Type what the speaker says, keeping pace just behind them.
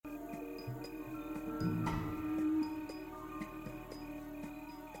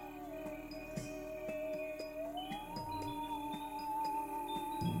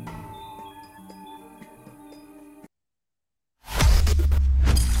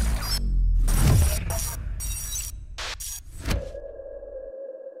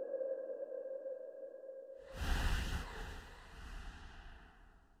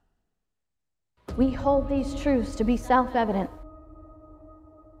We hold these truths to be self-evident,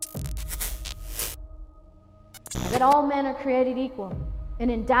 that all men are created equal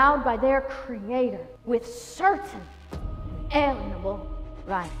and endowed by their Creator with certain inalienable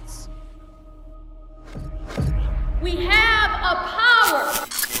rights. We have a power,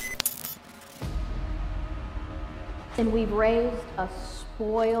 and we've raised a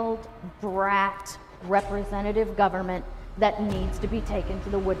spoiled brat representative government that needs to be taken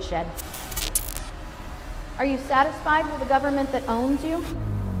to the woodshed. Are you satisfied with a government that owns you?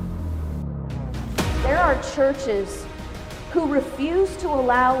 There are churches who refuse to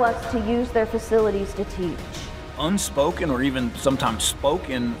allow us to use their facilities to teach. Unspoken or even sometimes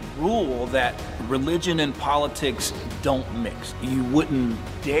spoken rule that religion and politics don't mix. You wouldn't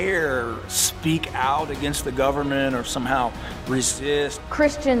dare speak out against the government or somehow resist.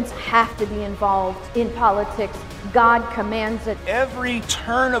 Christians have to be involved in politics. God commands it. Every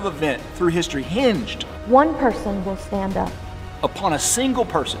turn of event through history hinged One person will stand up, upon a single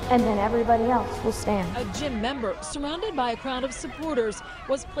person. and then everybody else will stand. A gym member, surrounded by a crowd of supporters,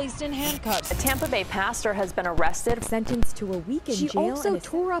 was placed in handcuffs. A Tampa Bay pastor has been arrested. Sentenced to a week in She jail. also and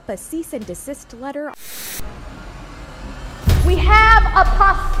tore up a cease and desist letter. We have a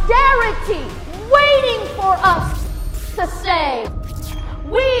posterity waiting for us to say,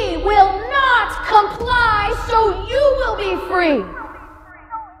 we will not comply, so you will be free.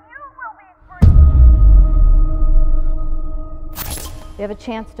 We have a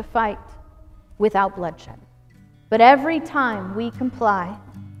chance to fight without bloodshed. But every time we comply,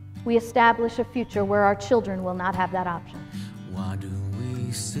 we establish a future where our children will not have that option. Why do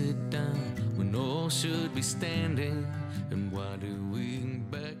we sit down when all should be standing? And why do we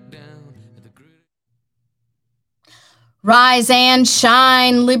back down at the Rise and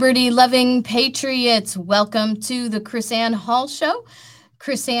shine, liberty-loving patriots. Welcome to the KrisAnne Hall Show.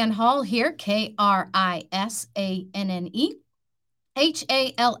 KrisAnne Hall here,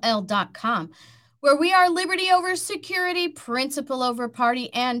 KrisAnne.com, where we are liberty over security, principle over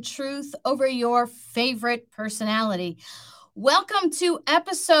party, and truth over your favorite personality. Welcome to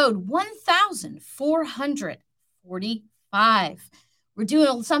episode 1445. We're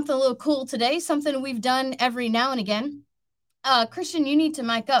doing something a little cool today, something we've done every now and again. Christian, you need to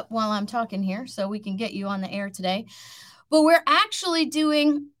mic up while I'm talking here so we can get you on the air today. But we're actually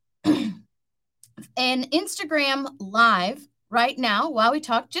doing an Instagram live right now while we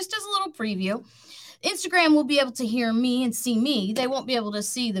talk, just as a little preview. Instagram will be able to hear me and see me. They won't be able to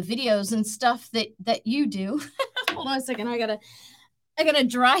see the videos and stuff that you do. Hold on a second. I got a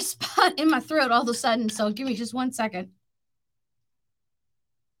dry spot in my throat all of a sudden, so give me just 1 second.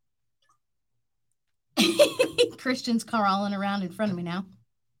 Christian's crawling around in front of me now.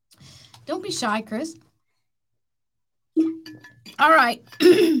 Don't be shy, Chris. All right.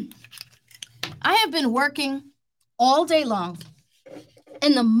 I have been working all day long.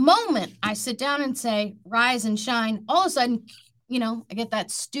 And the moment I sit down and say, rise and shine, all of a sudden, I get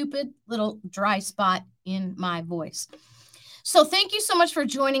that stupid little dry spot in my voice. So thank you so much for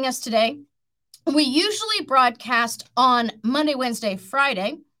joining us today. We usually broadcast on Monday, Wednesday,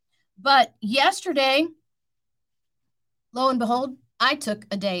 Friday, but yesterday, lo and behold, I took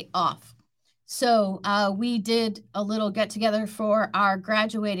a day off. So we did a little get together for our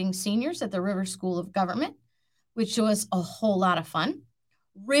graduating seniors at the River School of Government, which was a whole lot of fun.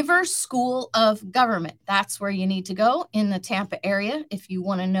 River School of Government. That's where you need to go in the Tampa area if you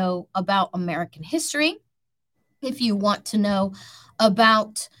want to know about American history, if you want to know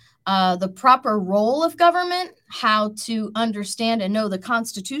about the proper role of government, how to understand and know the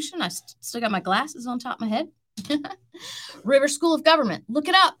Constitution. I still got my glasses on top of my head. River School of Government. Look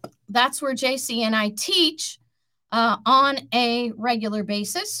it up. That's where JC and I teach on a regular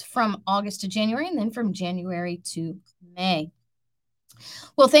basis from August to January and then from January to May.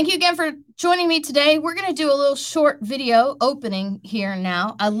 Well, thank you again for joining me today. We're going to do a little short video opening here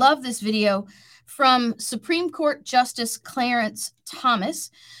now. I love this video from Supreme Court Justice Clarence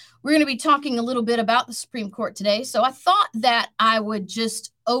Thomas. We're going to be talking a little bit about the Supreme Court today. So I thought that I would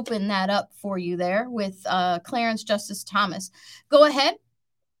just open that up for you there with Clarence Justice Thomas. Go ahead.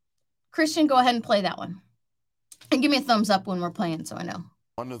 Christian, go ahead and play that one. And give me a thumbs up when we're playing so I know.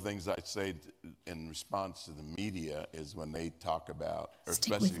 One of the things I say in response to the media is when they talk about, or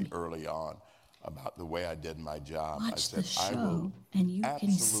especially early on, about the way I did my job. Watch I said, the show, I will and you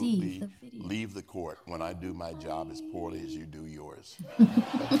can see the video. Leave the court when I do my job as poorly as you do yours.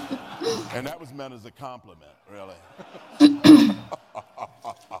 And that was meant as a compliment, really.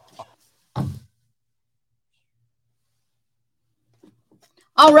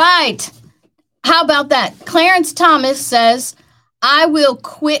 All right. How about that? Clarence Thomas says, I will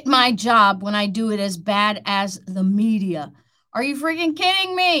quit my job when I do it as bad as the media. Are you freaking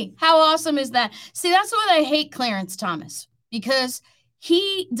kidding me? How awesome is that? See, that's why I hate Clarence Thomas, because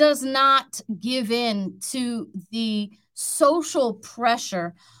he does not give in to the social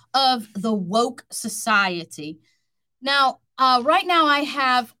pressure of the woke society. Now, right now I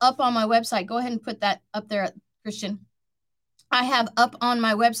have up on my website, go ahead and put that up there, Christian. I have up on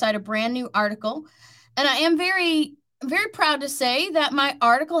my website a brand new article, and I am very, very proud to say that my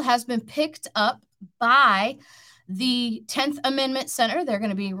article has been picked up by the 10th Amendment Center. They're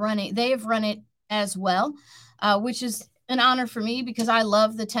going to be running, they have run it as well, which is an honor for me because I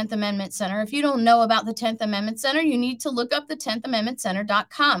love the 10th Amendment Center. If you don't know about the 10th Amendment Center, you need to look up the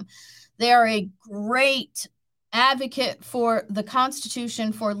 10thamendmentcenter.com. They are a great advocate for the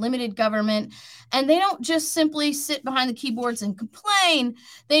Constitution, for limited government, and they don't just simply sit behind the keyboards and complain.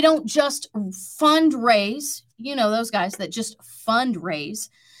 They don't just fundraise, you know, those guys that just fundraise.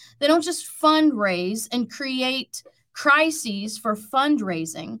 They don't just fundraise and create crises for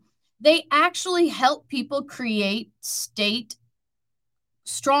fundraising. They actually help people create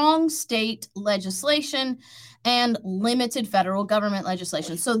strong state legislation and limited federal government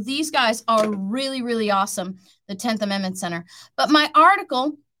legislation. So these guys are really, really awesome, the 10th Amendment Center. But my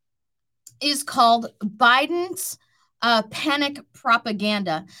article is called Biden's Panic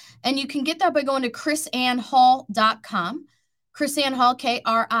Propaganda. And you can get that by going to KrisAnneHall.com. KrisAnne Hall,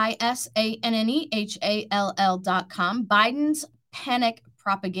 KrisAnnehall.com. Biden's Panic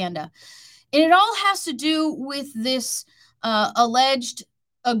Propaganda. And it all has to do with this alleged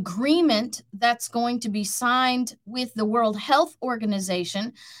agreement that's going to be signed with the World Health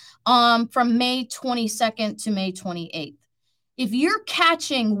Organization from May 22nd to May 28th. If you're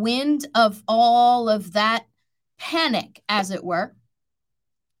catching wind of all of that panic, as it were,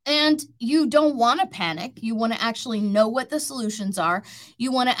 and you don't want to panic, you want to actually know what the solutions are,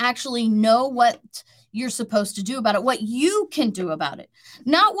 you want to actually know what you're supposed to do about it, what you can do about it,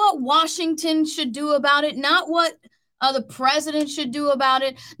 not what Washington should do about it, not what the president should do about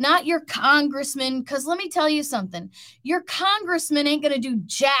it, not your congressman, because let me tell you something, your congressman ain't going to do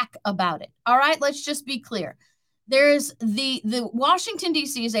jack about it. All right, let's just be clear. There's the Washington,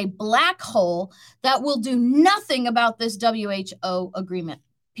 D.C. is a black hole that will do nothing about this WHO agreement,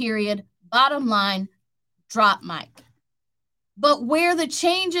 period. Bottom line, drop mic. But where the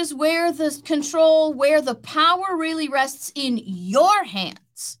changes, where the control, where the power really rests in your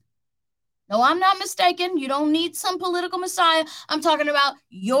hands. No, I'm not mistaken. You don't need some political messiah. I'm talking about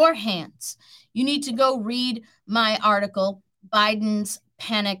your hands. You need to go read my article, Biden's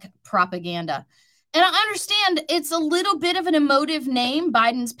Panic Propaganda. And I understand it's a little bit of an emotive name,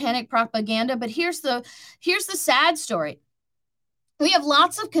 Biden's Panic Propaganda, but here's the sad story. We have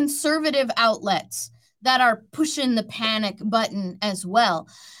lots of conservative outlets that are pushing the panic button as well.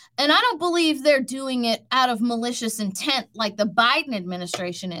 And I don't believe they're doing it out of malicious intent like the Biden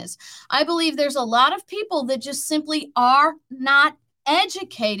administration is. I believe there's a lot of people that just simply are not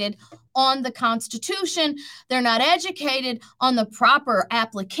educated on the Constitution. They're not educated on the proper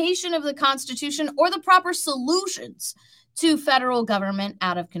application of the Constitution or the proper solutions to federal government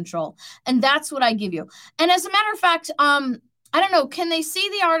out of control. And that's what I give you. And as a matter of fact, I don't know, can they see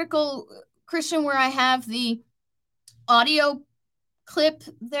the article, Christian, where I have the audio clip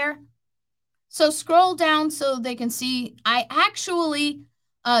there? So scroll down so they can see. I actually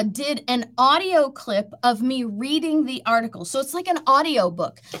did an audio clip of me reading the article. So it's like an audio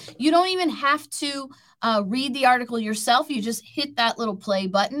book. You don't even have to read the article yourself. You just hit that little play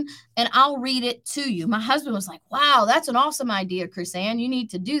button and I'll read it to you. My husband was like, wow, that's an awesome idea, KrisAnne. You need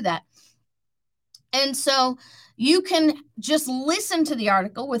to do that. And so you can just listen to the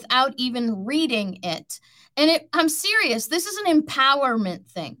article without even reading it. And I'm serious. This is an empowerment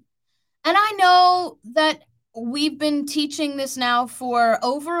thing. And I know that we've been teaching this now for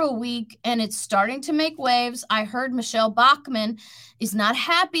over a week and it's starting to make waves. I heard Michelle Bachmann is not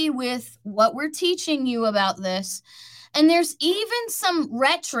happy with what we're teaching you about this. And there's even some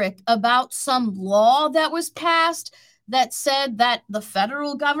rhetoric about some law that was passed that said that the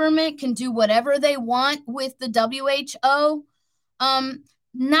federal government can do whatever they want with the WHO.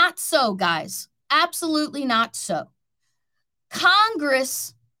 Not so, guys. Absolutely not so.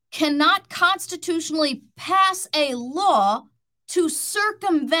 Congress cannot constitutionally pass a law to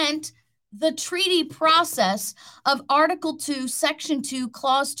circumvent the treaty process of Article 2, Section 2,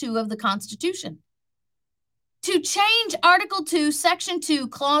 Clause 2 of the Constitution. To change Article 2, Section 2,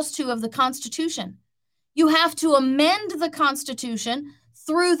 Clause 2 of the Constitution, you have to amend the Constitution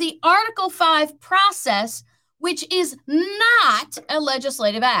through the Article 5 process, which is not a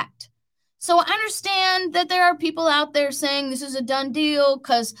legislative act. So I understand that there are people out there saying this is a done deal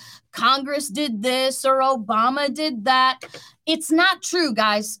because Congress did this or Obama did that. It's not true,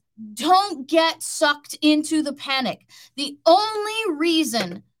 guys. Don't get sucked into the panic. The only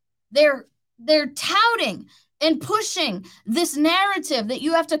reason they're touting and pushing this narrative that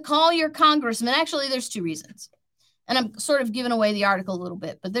you have to call your congressman, actually, there's two reasons. And I'm sort of giving away the article a little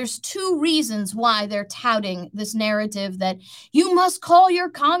bit, but there's two reasons why they're touting this narrative that you must call your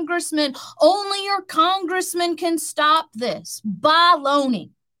congressman. Only your congressman can stop this.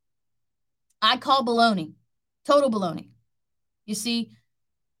 Baloney. I call baloney. Total baloney. You see,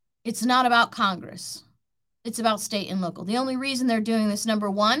 it's not about Congress. It's about state and local. The only reason they're doing this, number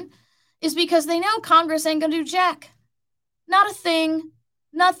one, is because they know Congress ain't going to do jack. Not a thing.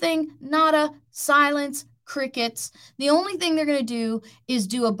 Nothing. Nada. Silence. Crickets. The only thing they're going to do is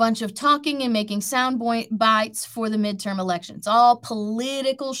do a bunch of talking and making sound bites for the midterm elections. All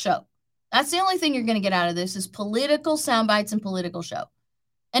political show. That's the only thing you're going to get out of this is political sound bites and political show.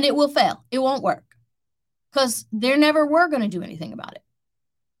 And it will fail. It won't work. Because they never were going to do anything about it.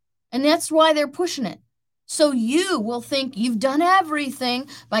 And that's why they're pushing it. So you will think you've done everything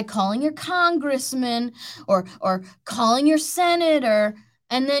by calling your congressman or calling your senator.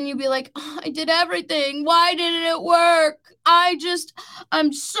 And then you'll be like, oh, I did everything. Why didn't it work?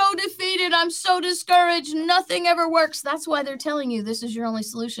 I'm so defeated. I'm so discouraged. Nothing ever works. That's why they're telling you this is your only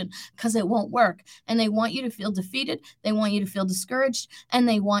solution, because it won't work. And they want you to feel defeated. They want you to feel discouraged, and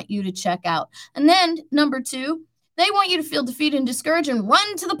they want you to check out. And then number two, they want you to feel defeated and discouraged and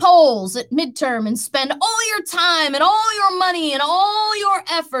run to the polls at midterm and spend all your time and all your money and all your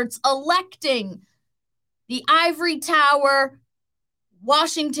efforts electing the ivory tower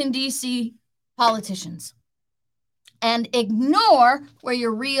Washington, D.C. politicians and ignore where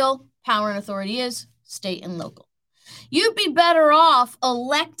your real power and authority is, state and local. You'd be better off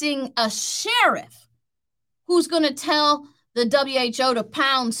electing a sheriff who's going to tell the WHO to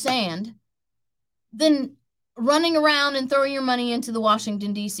pound sand than running around and throwing your money into the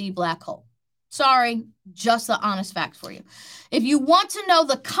Washington, D.C. black hole. Sorry, just the honest facts for you. If you want to know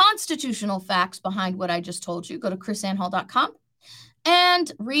the constitutional facts behind what I just told you, go to chrisannhall.com.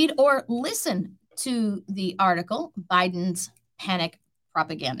 and read or listen to the article, Biden's Panic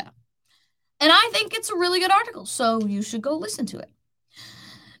Propaganda. And I think it's a really good article, so you should go listen to it.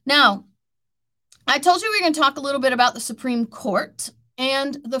 Now, I told you we were going to talk a little bit about the Supreme Court.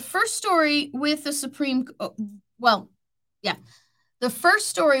 And the first story with the Supreme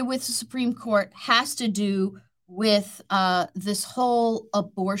Court has to do with this whole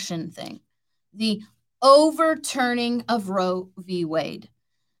abortion thing. The overturning of Roe v. Wade.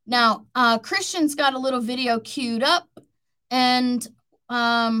 Now, Christian's got a little video queued up, and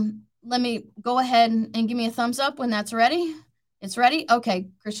let me go ahead and give me a thumbs up when that's ready. It's ready? Okay,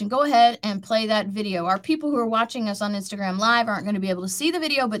 Christian, go ahead and play that video. Our people who are watching us on Instagram Live aren't going to be able to see the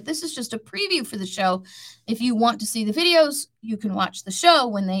video, but this is just a preview for the show. If you want to see the videos, you can watch the show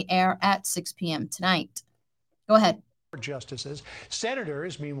when they air at 6 p.m. tonight. Go ahead. Justices.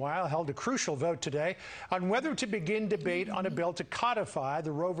 Senators, meanwhile, held a crucial vote today on whether to begin debate on a bill to codify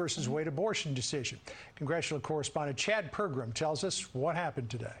the Roe v. Wade abortion decision. Congressional correspondent Chad Pergram tells us what happened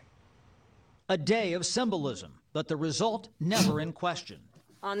today. A day of symbolism, but the result never in question.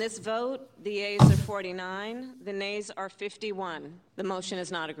 On this vote, the yeas are 49, the nays are 51. The motion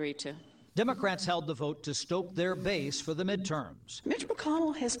is not agreed to. Democrats held the vote to stoke their base for the midterms. Mitch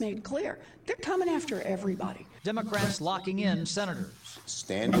McConnell has made clear they're coming after everybody. Democrats locking in senators.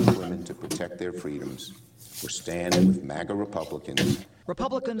 Stand with women to protect their freedoms, or stand with MAGA Republicans.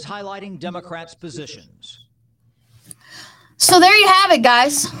 Republicans highlighting Democrats' positions. So there you have it,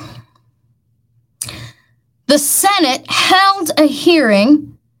 guys. The Senate held a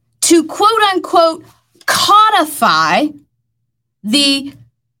hearing to quote unquote codify the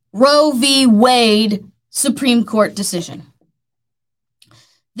Roe v. Wade Supreme Court decision.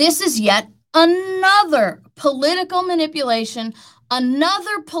 This is yet another political manipulation,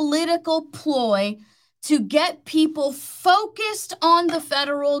 another political ploy to get people focused on the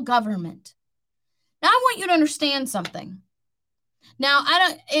federal government. Now, I want you to understand something. Now,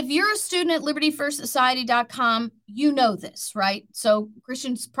 if you're a student at libertyfirstsociety.com, you know this, right? So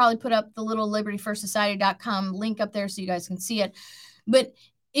Christian's probably put up the little libertyfirstsociety.com link up there so you guys can see it. But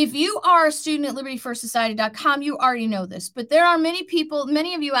if you are a student at libertyfirstsociety.com, you already know this. But there are many people,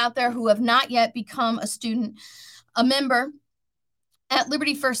 many of you out there who have not yet become a student, a member at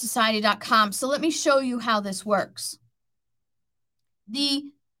libertyfirstsociety.com. So let me show you how this works. The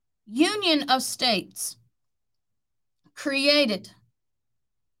Union of States created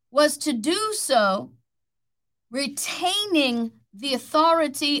was to do so retaining the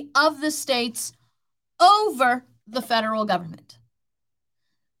authority of the states over the federal government.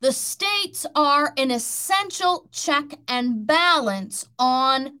 The states are an essential check and balance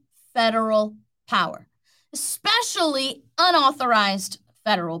on federal power, especially unauthorized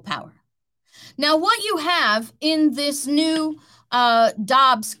federal power. Now, what you have in this new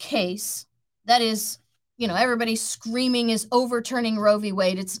Dobbs case, that is, everybody's screaming is overturning Roe v.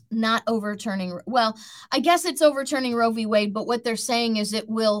 Wade. It's not overturning. Well, I guess it's overturning Roe v. Wade, but what they're saying is it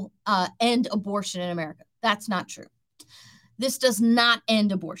will end abortion in America. That's not true. This does not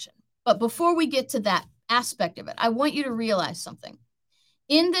end abortion. But before we get to that aspect of it, I want you to realize something.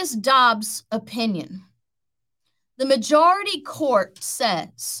 In this Dobbs opinion, the majority court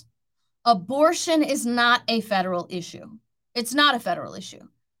says abortion is not a federal issue. It's not a federal issue.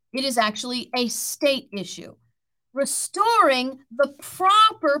 It is actually a state issue, restoring the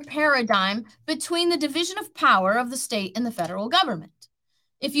proper paradigm between the division of power of the state and the federal government.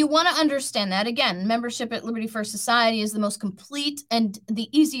 If you want to understand that, again, membership at Liberty First Society is the most complete and the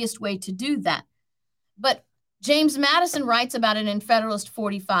easiest way to do that. But James Madison writes about it in Federalist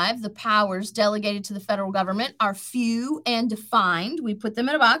 45. The powers delegated to the federal government are few and defined. We put them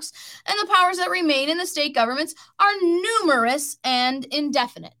in a box. And the powers that remain in the state governments are numerous and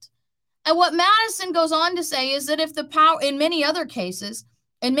indefinite. And what Madison goes on to say is that if the power, in many other cases,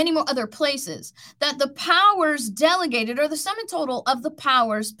 in many more other places, that the powers delegated are the sum and total of the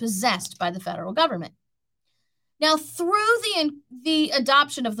powers possessed by the federal government. Now, through the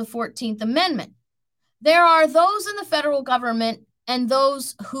adoption of the 14th Amendment, there are those in the federal government and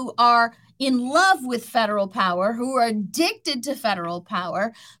those who are in love with federal power, who are addicted to federal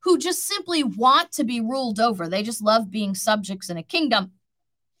power, who just simply want to be ruled over. They just love being subjects in a kingdom.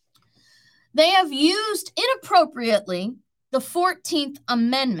 They have used inappropriately the 14th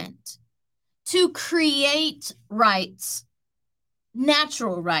Amendment to create rights,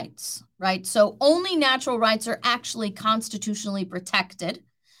 natural rights, right? So only natural rights are actually constitutionally protected.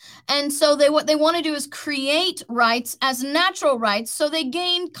 And so what they want to do is create rights as natural rights so they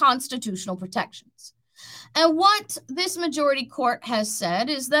gain constitutional protections. And what this majority court has said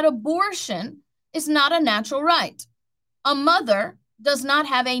is that abortion is not a natural right. A mother does not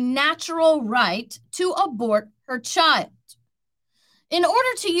have a natural right to abort her child. In order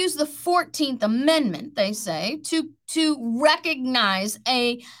to use the 14th Amendment, they say, to recognize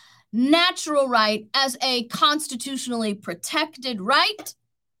a natural right as a constitutionally protected right,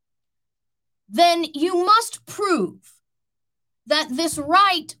 then you must prove that this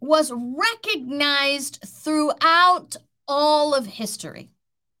right was recognized throughout all of history.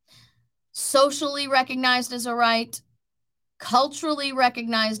 Socially recognized as a right, culturally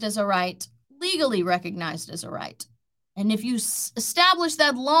recognized as a right, legally recognized as a right. And if you establish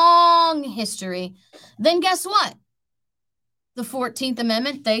that long history, then guess what? The 14th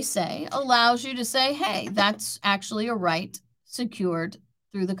Amendment, they say, allows you to say, hey, that's actually a right secured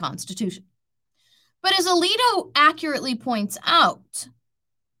through the Constitution. But as Alito accurately points out,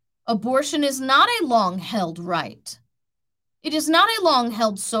 abortion is not a long-held right. It is not a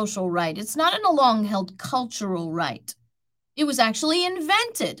long-held social right. It's not a long-held cultural right. It was actually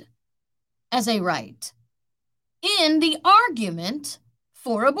invented as a right in the argument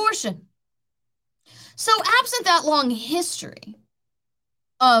for abortion. So absent that long history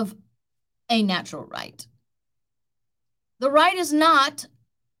of a natural right, the right is not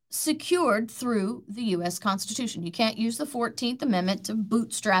secured through the U.S. Constitution. You can't use the 14th Amendment to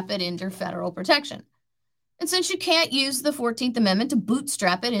bootstrap it into federal protection. And since you can't use the 14th Amendment to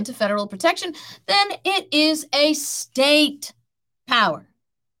bootstrap it into federal protection, then it is a state power.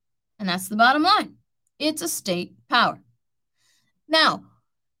 And that's the bottom line. It's a state power. Now,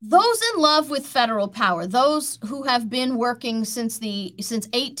 those in love with federal power, those who have been working since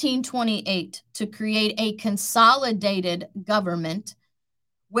 1828 to create a consolidated government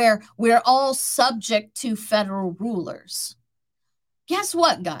where we're all subject to federal rulers. Guess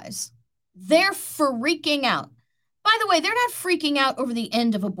what, guys? They're freaking out. By the way, they're not freaking out over the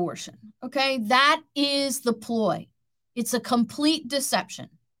end of abortion, okay? That is the ploy. It's a complete deception.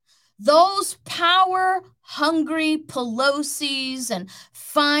 Those power-hungry Pelosi's and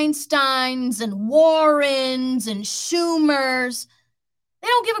Feinsteins and Warrens and Schumers, they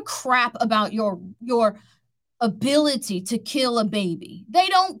don't give a crap about your ability to kill a baby. They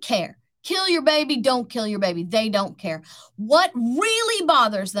don't care. Kill your baby, don't kill your baby. They don't care. What really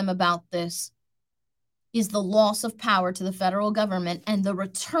bothers them about this is the loss of power to the federal government and the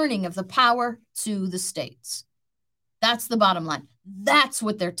returning of the power to the states. That's the bottom line. That's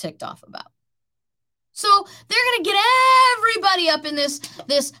what they're ticked off about. So they're going to get everybody up in this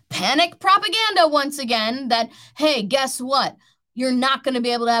panic propaganda once again that, hey, guess what? you're not going to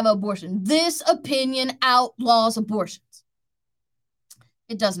be able to have an abortion. This opinion outlaws abortions.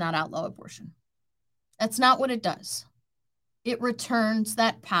 It does not outlaw abortion. That's not what it does. It returns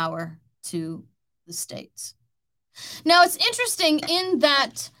that power to the states. Now, it's interesting in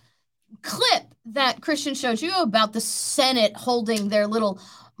that clip that Christian showed you about the Senate holding their little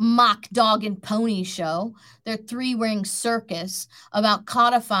mock dog and pony show, their three-ring circus about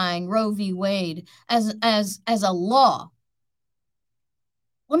codifying Roe v. Wade as a law.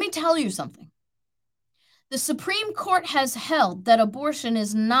 Let me tell you something. The Supreme Court has held that abortion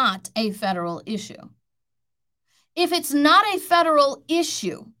is not a federal issue. If it's not a federal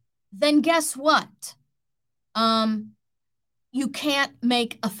issue, then guess what? You can't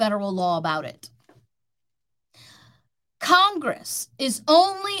make a federal law about it. Congress is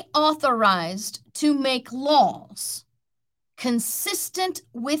only authorized to make laws consistent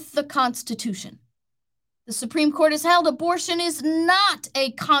with the Constitution. The Supreme Court has held abortion is not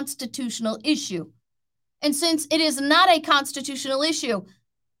a constitutional issue. And since it is not a constitutional issue,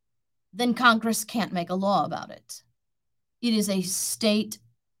 then Congress can't make a law about it. It is a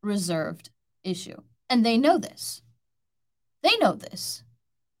state-reserved issue. And they know this. They know this.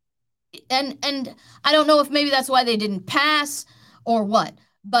 And I don't know if maybe that's why they didn't pass or what,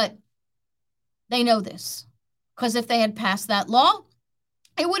 but they know this. Because if they had passed that law,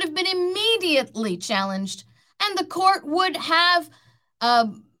 it would have been immediately challenged, and the court would have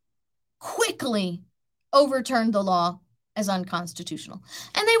quickly overturned the law as unconstitutional.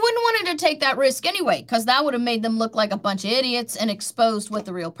 And they wouldn't want to take that risk anyway, because that would have made them look like a bunch of idiots and exposed what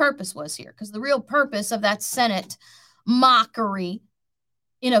the real purpose was here. Because the real purpose of that Senate mockery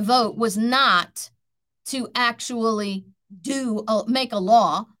in a vote was not to actually make a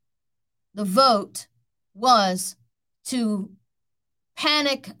law. The vote was to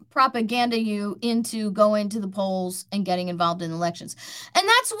panic propaganda you into going to the polls and getting involved in elections. And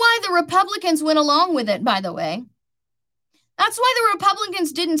that's why the Republicans went along with it, by the way. That's why the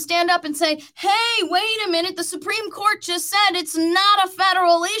Republicans didn't stand up and say, hey, wait a minute, the Supreme Court just said it's not a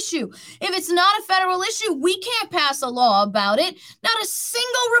federal issue. If it's not a federal issue, we can't pass a law about it. Not a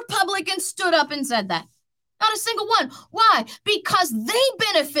single Republican stood up and said that. Not a single one. Why? Because they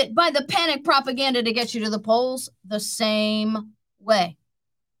benefit by the panic propaganda to get you to the polls the same way.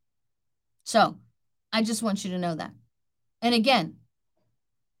 So I just want you to know that. And again,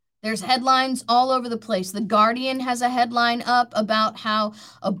 there's headlines all over the place. The Guardian has a headline up about how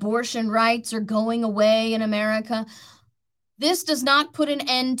abortion rights are going away in America. This does not put an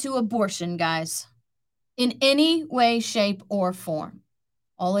end to abortion, guys, in any way, shape, or form.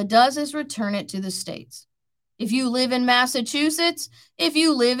 All it does is return it to the states. If you live in Massachusetts, if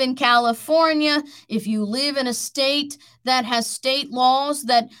you live in California, if you live in a state that has state laws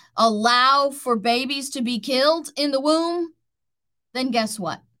that allow for babies to be killed in the womb, then guess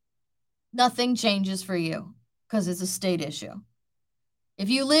what? Nothing changes for you because it's a state issue. If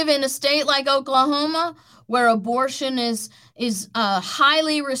you live in a state like Oklahoma, where abortion is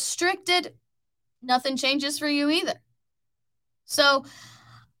highly restricted, nothing changes for you either. So,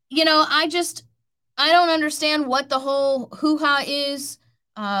 I don't understand what the whole hoo-ha is.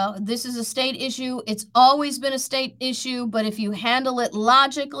 This is a state issue. It's always been a state issue, but if you handle it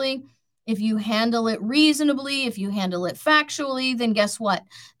logically, if you handle it reasonably, if you handle it factually, then guess what?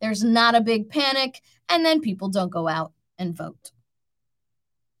 There's not a big panic, and then people don't go out and vote.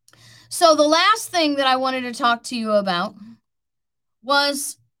 So the last thing that I wanted to talk to you about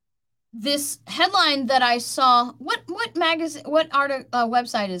was this headline that I saw. What magazine,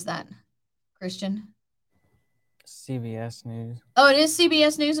 website is that, Christian? CBS News. Oh, it is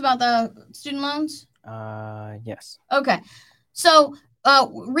CBS News about the student loans? Yes. Okay. So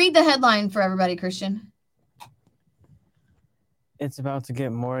read the headline for everybody, Christian. It's about to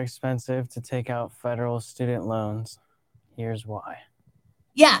get more expensive to take out federal student loans. Here's why.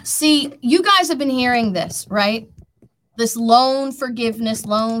 Yeah, see, you guys have been hearing this, right? This loan forgiveness,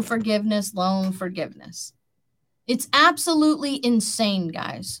 loan forgiveness, loan forgiveness. It's absolutely insane,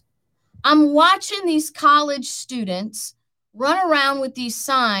 guys. I'm watching these college students run around with these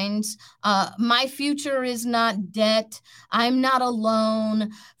signs. My future is not debt. I'm not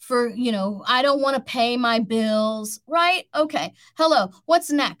alone for, I don't want to pay my bills, right? Okay. Hello. What's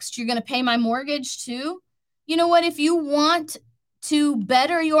next? You're going to pay my mortgage too? You know what? If you want to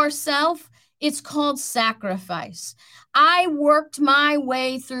better yourself, it's called sacrifice. I worked my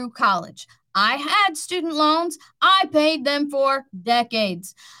way through college. I had student loans. I paid them for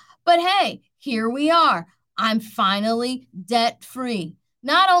decades. But hey, here we are. I'm finally debt-free.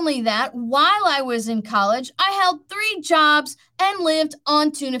 Not only that, while I was in college, I held 3 jobs and lived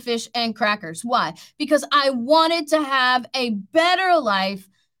on tuna fish and crackers. Why? Because I wanted to have a better life.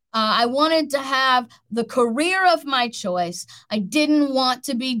 I wanted to have the career of my choice. I didn't want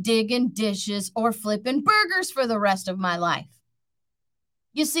to be digging dishes or flipping burgers for the rest of my life.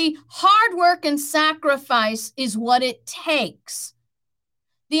 You see, hard work and sacrifice is what it takes.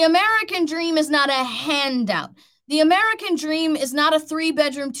 The American dream is not a handout. The American dream is not a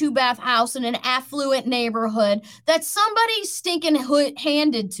 3-bedroom, 2-bath house in an affluent neighborhood that somebody stinking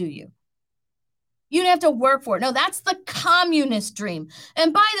handed to you. You have to work for it. No, that's the communist dream.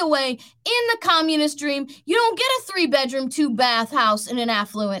 And by the way, in the communist dream, you don't get a 3-bedroom, 2-bath house in an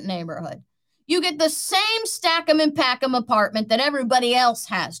affluent neighborhood. You get the same stack 'em and pack 'em apartment that everybody else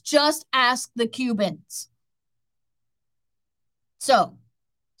has. Just ask the Cubans. So,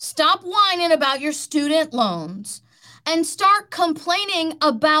 stop whining about your student loans and start complaining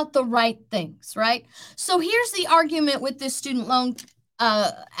about the right things, right? So here's the argument with this student loan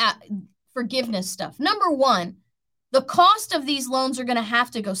forgiveness stuff. Number one, the cost of these loans are going to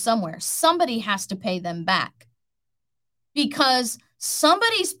have to go somewhere. Somebody has to pay them back because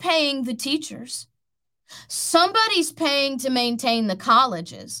somebody's paying the teachers. Somebody's paying to maintain the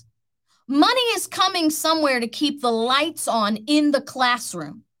colleges. Money is coming somewhere to keep the lights on in the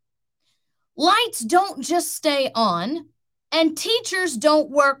classroom. Lights don't just stay on, and teachers don't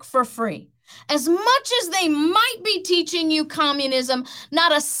work for free. As much as they might be teaching you communism,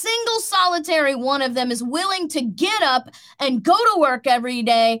 not a single solitary one of them is willing to get up and go to work every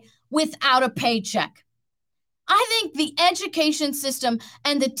day without a paycheck. I think the education system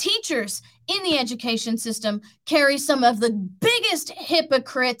and the teachers in the education system carry some of the biggest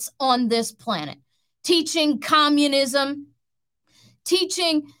hypocrites on this planet. Teaching communism,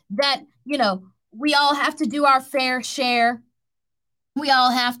 teaching that, we all have to do our fair share. We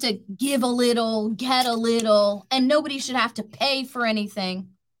all have to give a little, get a little, and nobody should have to pay for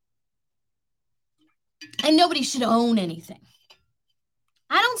anything. And nobody should own anything.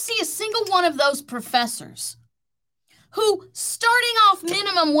 I don't see a single one of those professors who, starting off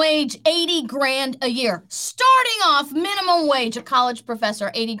minimum wage, 80 grand a year, starting off minimum wage, a college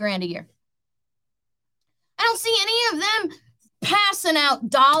professor, 80 grand a year. I don't see any of them passing out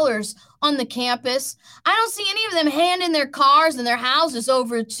dollars on the campus. I don't see any of them handing their cars and their houses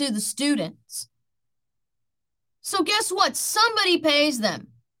over to the students. So guess what? Somebody pays them.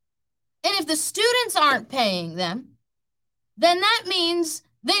 And if the students aren't paying them, then that means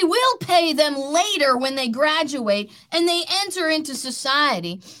they will pay them later when they graduate and they enter into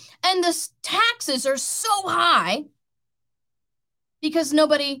society. And the taxes are so high because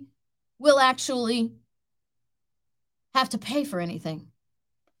nobody will actually have to pay for anything.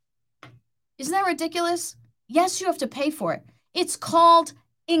 Isn't that ridiculous? Yes, you have to pay for it. It's called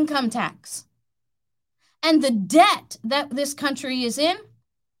income tax. And the debt that this country is in,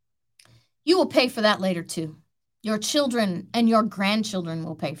 you will pay for that later too. Your children and your grandchildren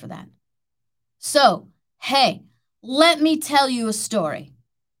will pay for that. So, hey, let me tell you a story.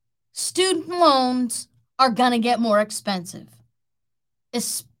 Student loans are going to get more expensive.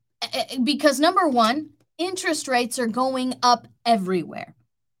 Because number one, interest rates are going up everywhere.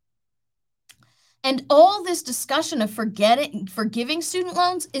 And all this discussion of forgiving student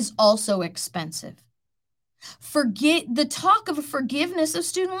loans is also expensive. The talk of a forgiveness of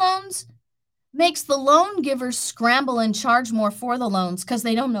student loans makes the loan givers scramble and charge more for the loans because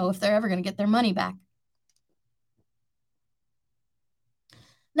they don't know if they're ever going to get their money back.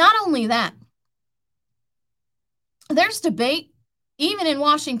 Not only that, there's debate, even in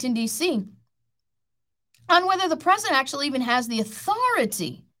Washington, D.C., on whether the president actually even has the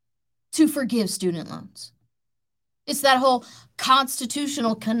authority to forgive student loans. It's that whole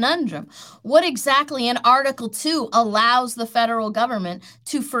constitutional conundrum. What exactly in Article 2 allows the federal government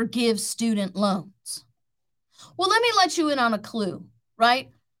to forgive student loans? Well, let me let you in on a clue,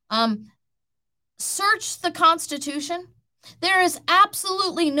 right? Search the Constitution. There is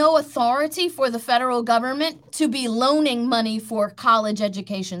absolutely no authority for the federal government to be loaning money for college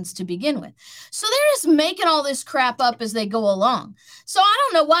educations to begin with. So they're just making all this crap up as they go along. So I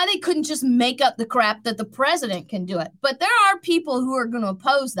don't know why they couldn't just make up the crap that the president can do it. But there are people who are going to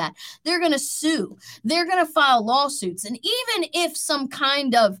oppose that. They're going to sue. They're going to file lawsuits. And even if some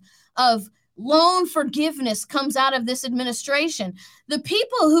kind of loan forgiveness comes out of this administration, the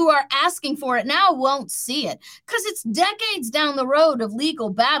people who are asking for it now won't see it because it's decades down the road of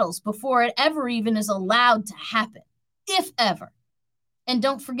legal battles before it ever even is allowed to happen, if ever. And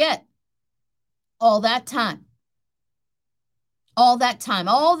don't forget, all that time,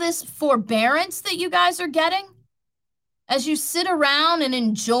 all this forbearance that you guys are getting as you sit around and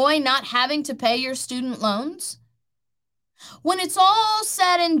enjoy not having to pay your student loans? When it's all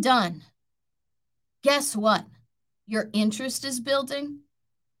said and done, guess what? Your interest is building.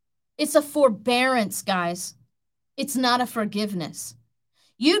 It's a forbearance, guys. It's not a forgiveness.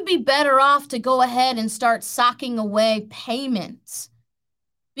 You'd be better off to go ahead and start socking away payments,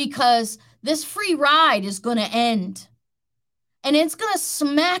 because this free ride is going to end. And it's going to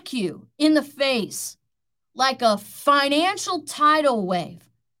smack you in the face like a financial tidal wave.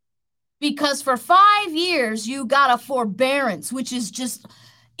 Because for 5 years, you got a forbearance, which is just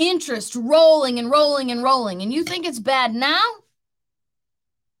interest rolling and rolling and rolling. And you think it's bad now?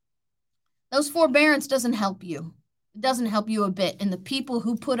 Those forbearance doesn't help you. It doesn't help you a bit. And the people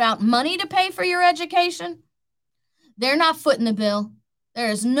who put out money to pay for your education, they're not footing the bill. There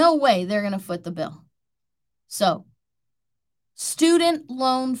is no way they're going to foot the bill. So, student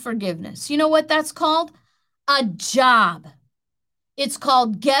loan forgiveness. You know what that's called? A job. It's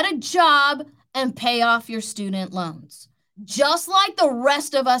called get a job and pay off your student loans, just like the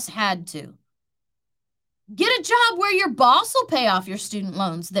rest of us had to. Get a job where your boss will pay off your student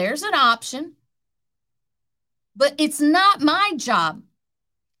loans. There's an option. But it's not my job.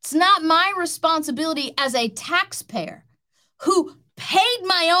 It's not my responsibility as a taxpayer who paid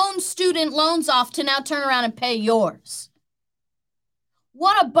my own student loans off to now turn around and pay yours.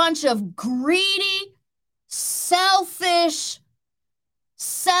 What a bunch of greedy, selfish,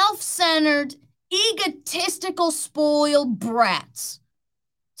 self-centered, egotistical, spoiled brats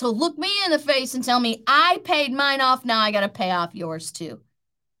to look me in the face and tell me I paid mine off, now I got to pay off yours too.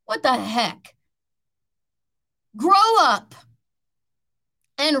 What the heck? Grow up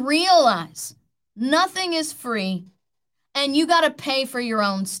and realize nothing is free and you got to pay for your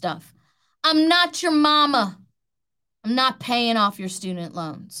own stuff. I'm not your mama. I'm not paying off your student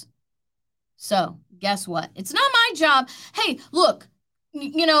loans. So guess what? It's not my job. Hey, look,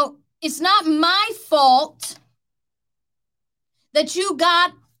 you know, it's not my fault that you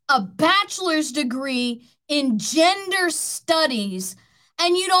got a bachelor's degree in gender studies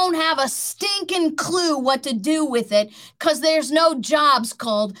and you don't have a stinking clue what to do with it because there's no jobs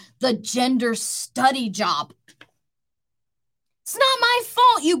called the gender study job. It's not my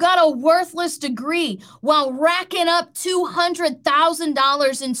fault you got a worthless degree while racking up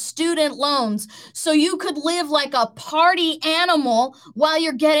 $200,000 in student loans so you could live like a party animal while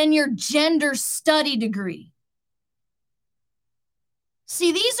you're getting your gender study degree.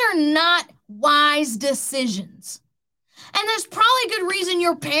 See, these are not wise decisions. And there's probably good reason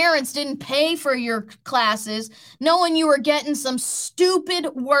your parents didn't pay for your classes knowing you were getting some stupid,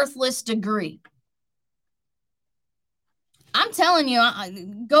 worthless degree. I'm telling you,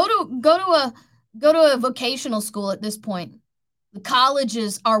 go to a vocational school at this point. The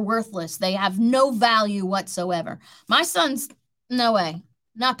colleges are worthless. They have no value whatsoever. My son's, no way,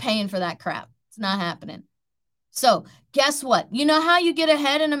 not paying for that crap. It's not happening. So guess what? You know how you get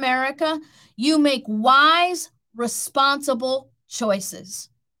ahead in America? You make wise, responsible choices.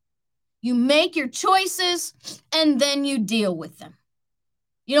 You make your choices and then you deal with them.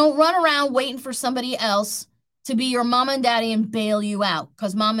 You don't run around waiting for somebody else to be your mom and daddy and bail you out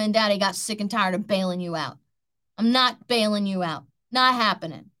because mom and daddy got sick and tired of bailing you out. I'm not bailing you out. Not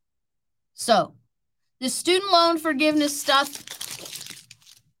happening. So, the student loan forgiveness stuff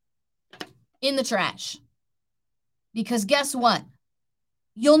in the trash. Because guess what?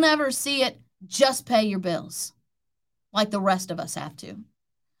 You'll never see it. Just pay your bills like the rest of us have to. And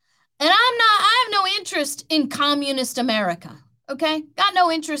I have no interest in communist America, okay? Got no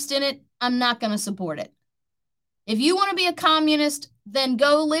interest in it. I'm not going to support it. If you want to be a communist, then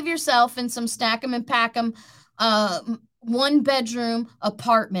go live yourself in some stack 'em and pack 'em, 1-bedroom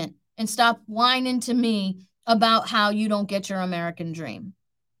apartment and stop whining to me about how you don't get your American dream.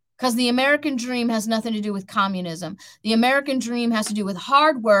 Because the American dream has nothing to do with communism. The American dream has to do with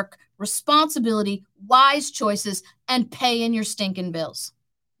hard work, responsibility, wise choices, and paying your stinking bills.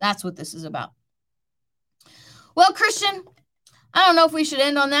 That's what this is about. Well, Christian, I don't know if we should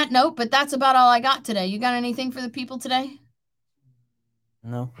end on that note, but that's about all I got today. You got anything for the people today?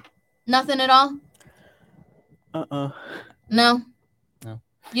 No. Nothing at all? No? No.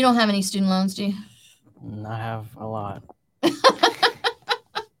 You don't have any student loans, do you? I have a lot.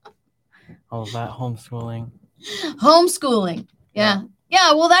 All of that homeschooling. Homeschooling. Yeah.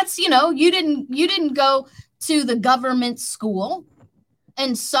 Yeah, well, that's, you didn't go to the government school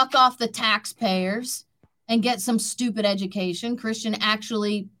and suck off the taxpayers and get some stupid education. Christian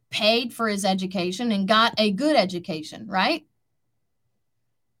actually paid for his education and got a good education, right?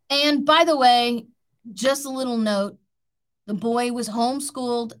 And by the way, just a little note, the boy was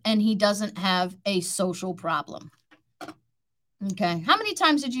homeschooled and he doesn't have a social problem. Okay. How many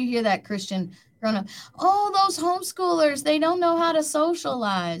times did you hear that, Christian, growing up? Oh, those homeschoolers, they don't know how to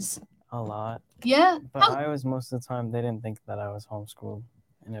socialize. A lot. Yeah. But I was, most of the time, they didn't think that I was homeschooled,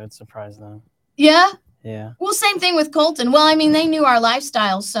 and it would surprise them. Yeah? Yeah. Well, same thing with Colton. Well, I mean, they knew our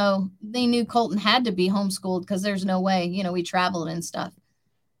lifestyle, so they knew Colton had to be homeschooled because there's no way, you know, we traveled and stuff.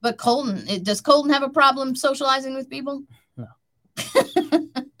 But Colton, does Colton have a problem socializing with people? No.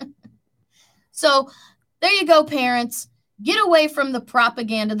 So there you go, parents. Get away from the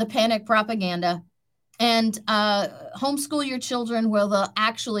propaganda, the panic propaganda, and homeschool your children where they'll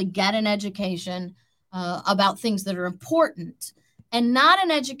actually get an education about things that are important, and not an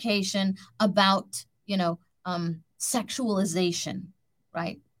education about, you know, sexualization,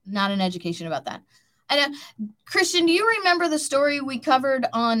 right? Not an education about that. And Christian, do you remember the story we covered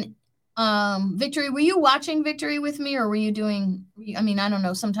on Victory? Were you watching Victory with me, or were you doing, I mean, I don't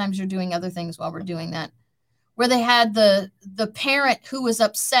know, sometimes you're doing other things while we're doing that, where they had the parent who was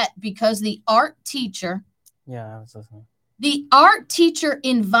upset because the art teacher. Yeah, I was listening. The art teacher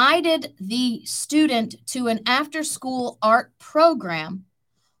invited the student to an after-school art program,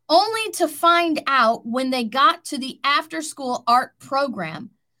 only to find out when they got to the after-school art program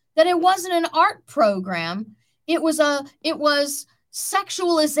that it wasn't an art program. It was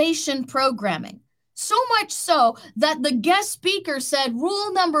sexualization programming. So much so that the guest speaker said,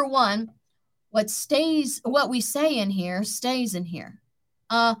 rule number 1, what we say in here stays in here.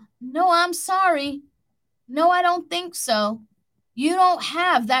 No, I'm sorry. No, I don't think so. You don't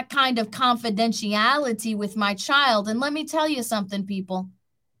have that kind of confidentiality with my child. And let me tell you something, people.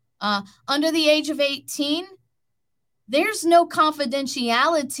 Under the age of 18, there's no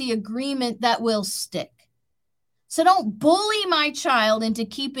confidentiality agreement that will stick. So don't bully my child into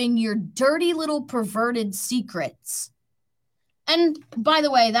keeping your dirty little perverted secrets. And by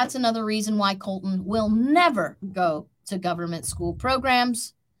the way, that's another reason why Colton will never go to government school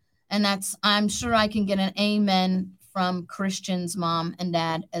programs. And that's, I'm sure I can get an amen from Christian's mom and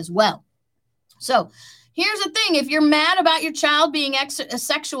dad as well. So here's the thing. If you're mad about your child being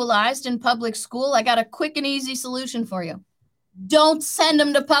sexualized in public school, I got a quick and easy solution for you. Don't send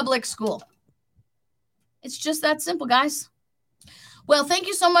them to public school. It's just that simple, guys. Well, thank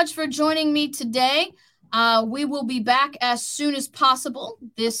you so much for joining me today. We will be back as soon as possible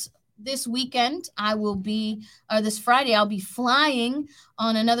this weekend. I will be, this Friday, I'll be flying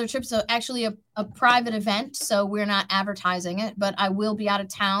on another trip. So actually a private event. So we're not advertising it, but I will be out of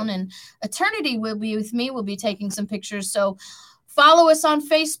town, and Eternity will be with me. We'll be taking some pictures. So follow us on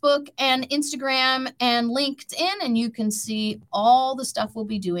Facebook and Instagram and LinkedIn, and you can see all the stuff we'll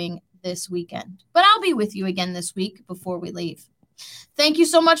be doing this weekend. But I'll be with you again this week before we leave. Thank you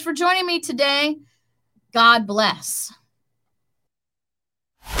so much for joining me today. God bless.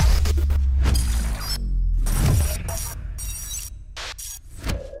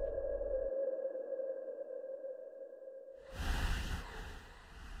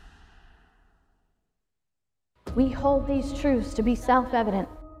 We hold these truths to be self-evident,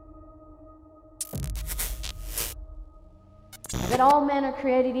 that all men are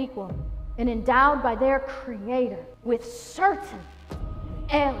created equal and endowed by their Creator with certain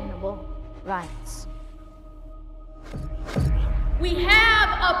alienable rights. We have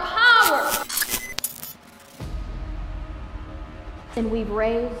a power. And we've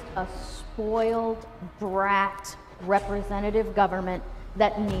raised a spoiled brat representative government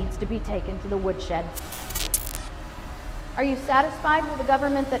that needs to be taken to the woodshed. Are you satisfied with a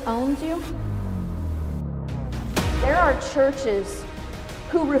government that owns you? There are churches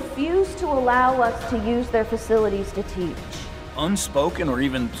who refuse to allow us to use their facilities to teach. Unspoken or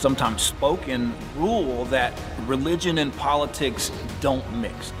even sometimes spoken rule that religion and politics don't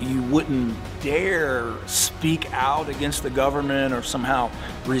mix. You wouldn't dare speak out against the government or somehow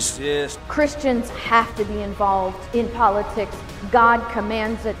resist. Christians have to be involved in politics. God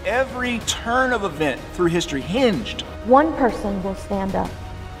commands it. Every turn of event through history hinged one person will stand up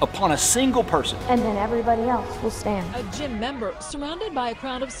upon a single person, and then everybody else will stand. A gym member, surrounded by a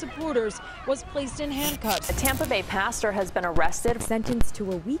crowd of supporters, was placed in handcuffs. A Tampa Bay pastor has been arrested. Sentenced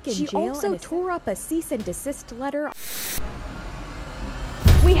to a week in jail. She also tore up a cease and desist letter.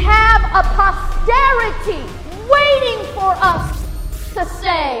 We have a posterity waiting for us to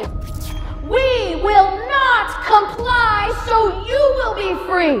say, we will not comply, so you will be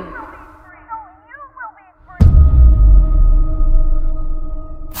free.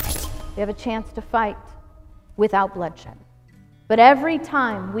 We have a chance to fight without bloodshed. But every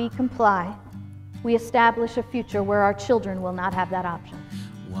time we comply, we establish a future where our children will not have that option.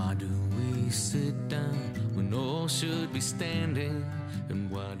 Why do we sit down when all should be standing? And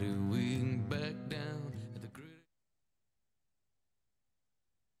why do we back down?